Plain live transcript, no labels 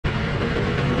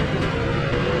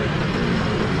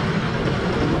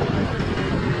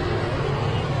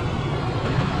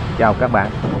Chào các bạn.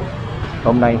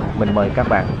 Hôm nay mình mời các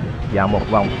bạn dạo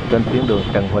một vòng trên tuyến đường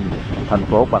Trần Huỳnh, thành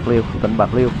phố Bạc Liêu, tỉnh Bạc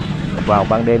Liêu vào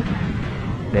ban đêm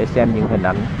để xem những hình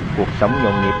ảnh cuộc sống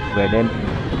nhộn nhịp về đêm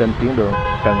trên tuyến đường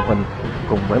Trần Huỳnh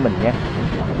cùng với mình nhé.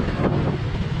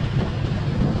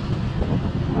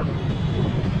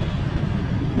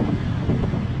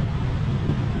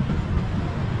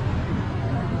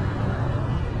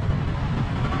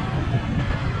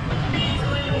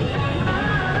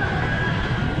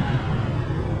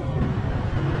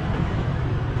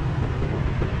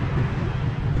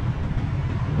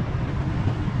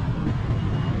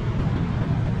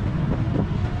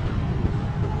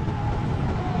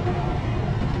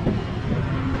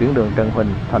 Tuyến đường Trần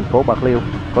Huỳnh, thành phố Bạc Liêu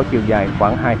có chiều dài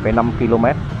khoảng 2,5 km,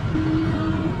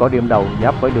 có điểm đầu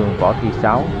giáp với đường Võ Thị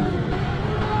Sáu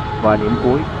và điểm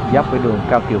cuối giáp với đường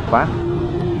Cao Triều Phát.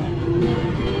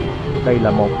 Đây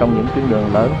là một trong những tuyến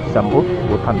đường lớn sầm uất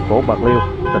của thành phố Bạc Liêu,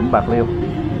 tỉnh Bạc Liêu.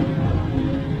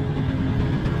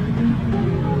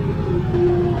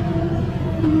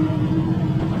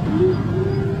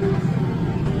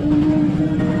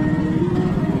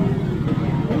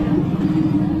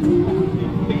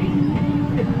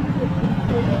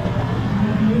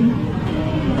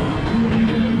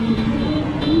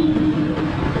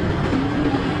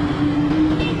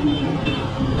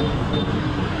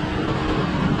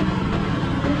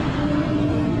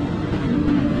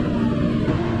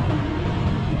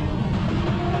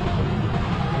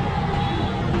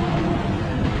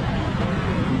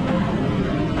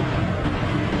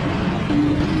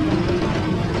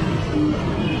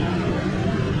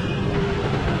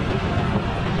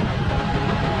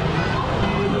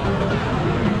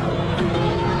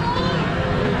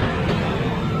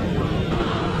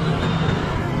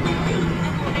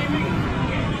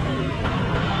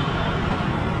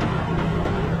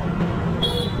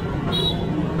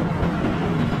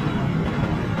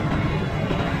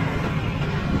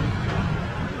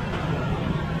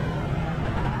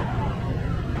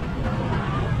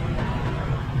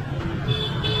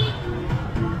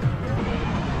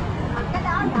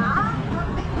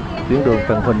 Tuyến đường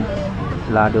Trần Huỳnh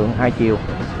là đường hai chiều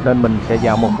nên mình sẽ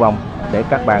dạo một vòng để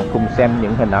các bạn cùng xem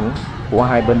những hình ảnh của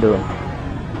hai bên đường.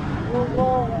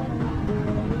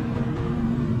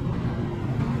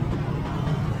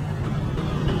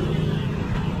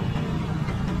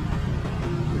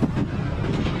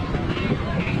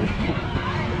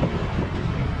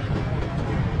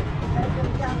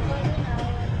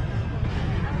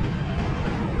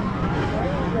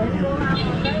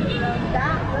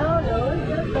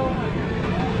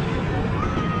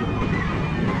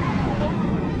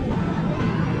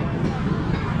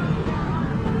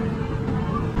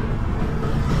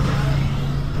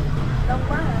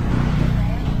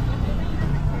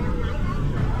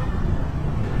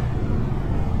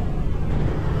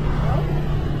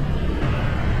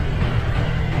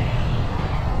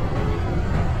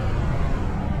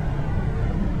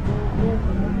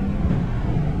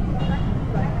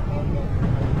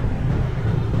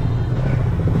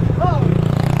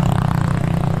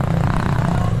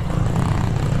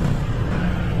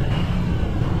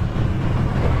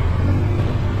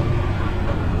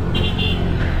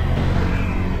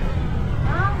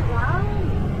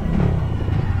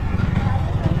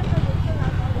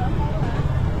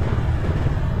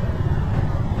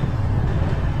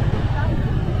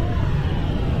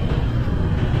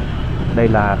 Đây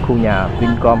là khu nhà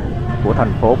Vincom của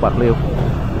thành phố Bạc Liêu.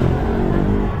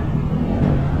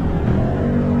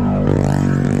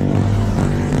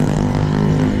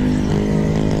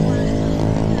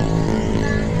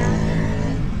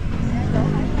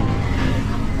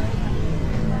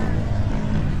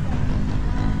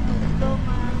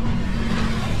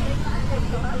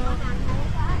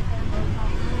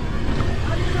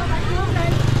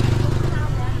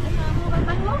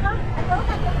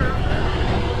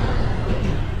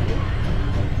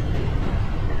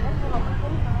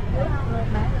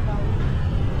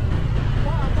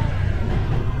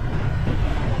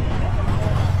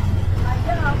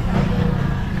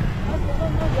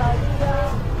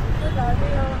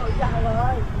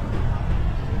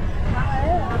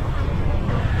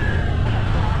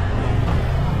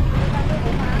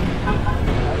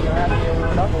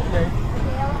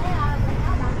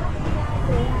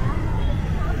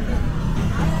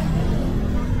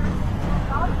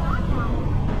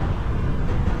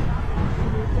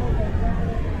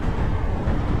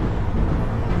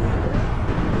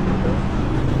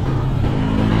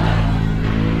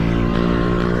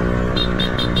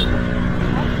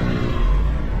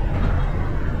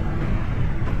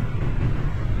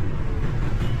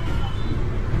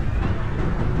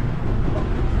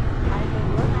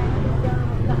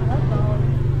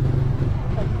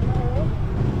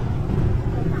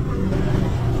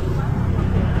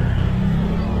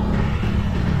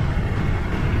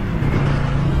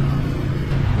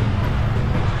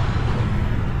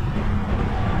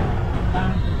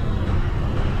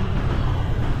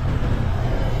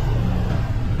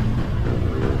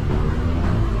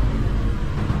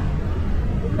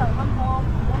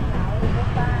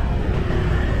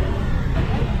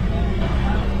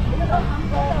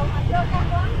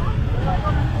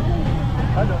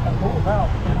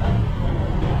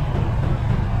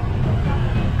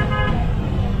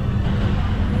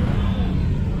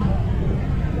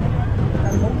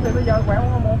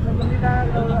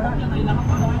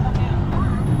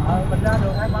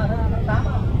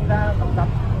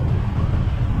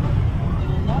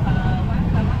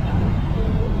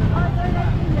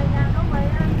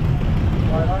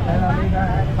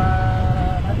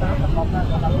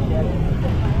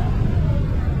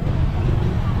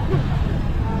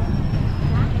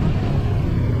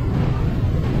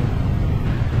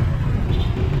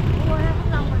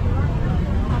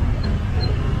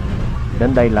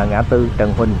 Đến đây là ngã tư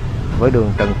Trần Huỳnh với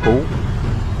đường Trần Phú.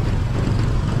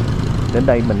 Đến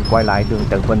đây mình quay lại đường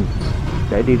Trần Huỳnh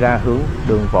để đi ra hướng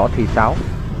đường Võ Thị Sáu,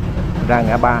 ra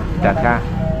ngã ba Trà Kha.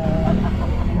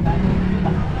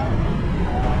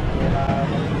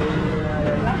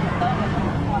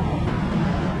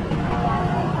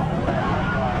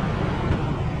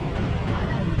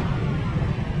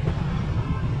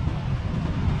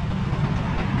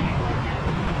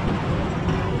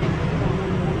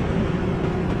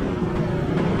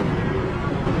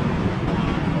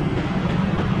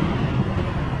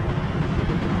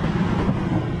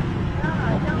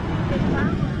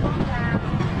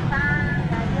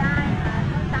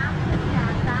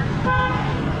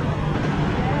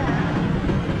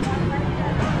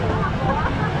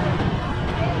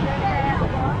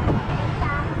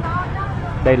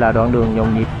 Đây là đoạn đường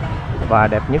nhộn nhịp và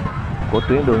đẹp nhất của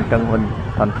tuyến đường Trần Huỳnh,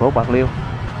 thành phố Bạc Liêu.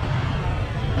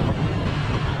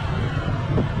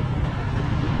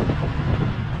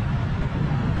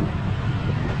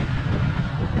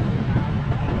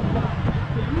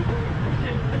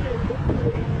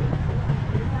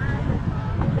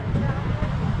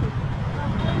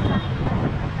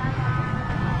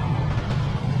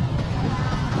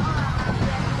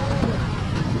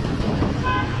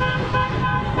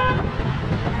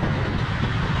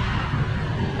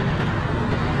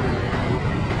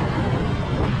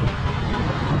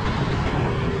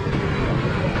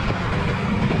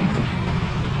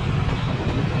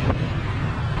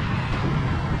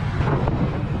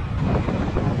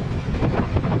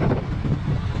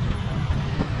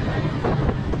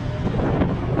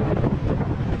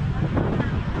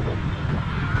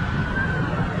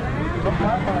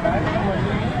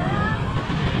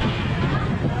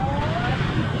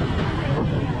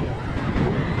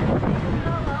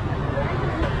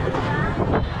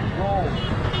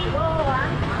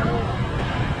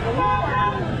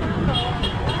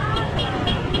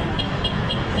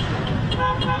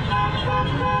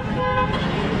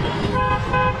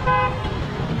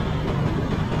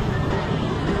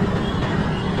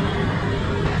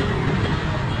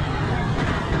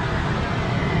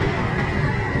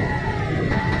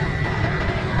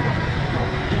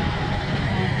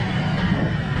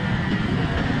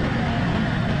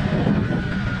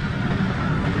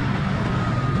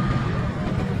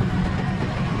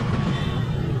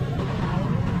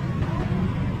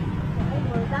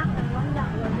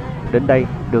 Đến đây,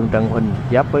 đường Trần Huỳnh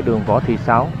giáp với đường Võ Thị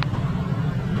Sáu.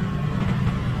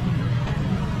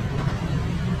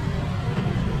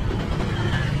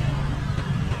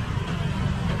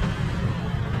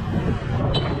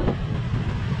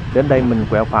 Đến đây mình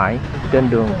quẹo phải trên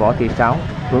đường Võ Thị Sáu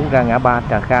hướng ra ngã ba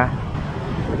Trà Kha.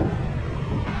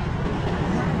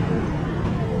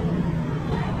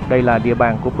 Đây là địa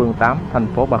bàn của phường 8, thành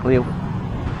phố Bạc Liêu.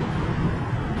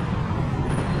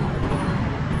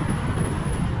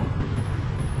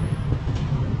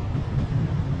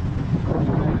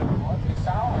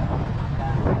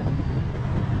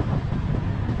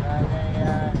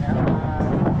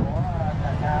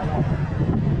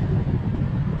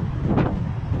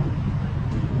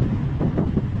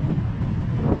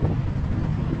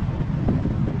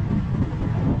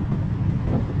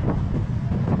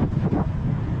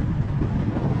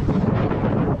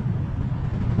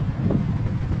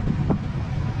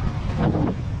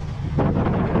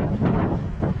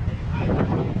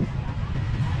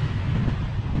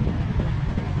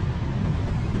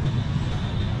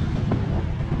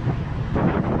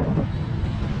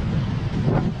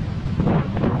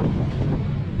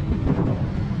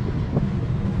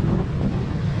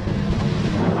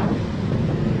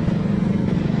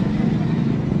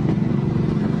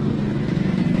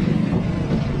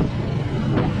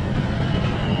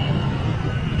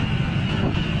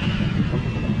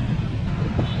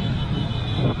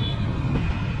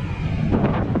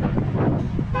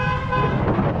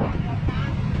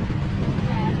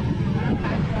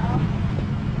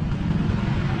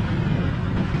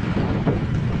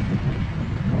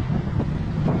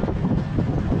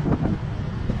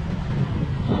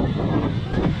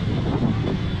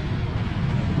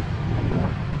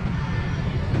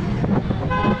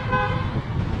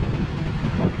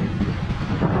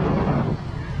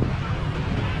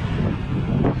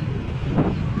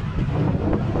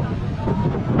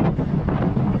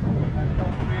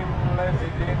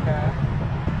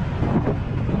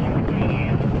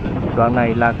 Đoạn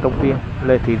này là công viên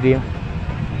Lê Thị Riêng.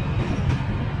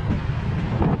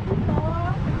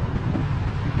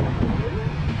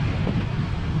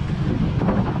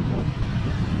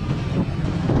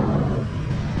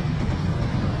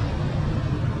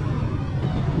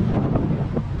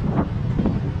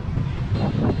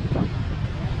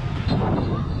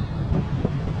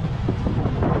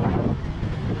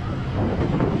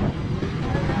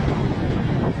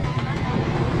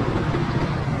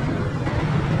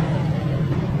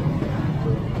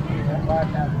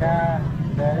 Kha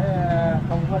để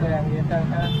không có đèn gì hết trơn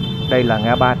ha. Đây là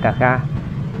ngã ba Trà Kha,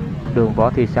 đường Võ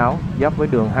Thị Sáu giáp với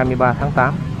đường 23 tháng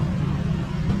 8.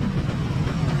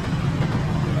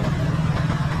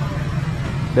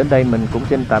 Đến đây mình cũng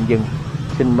xin tạm dừng.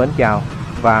 Xin mến chào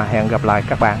và hẹn gặp lại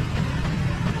các bạn.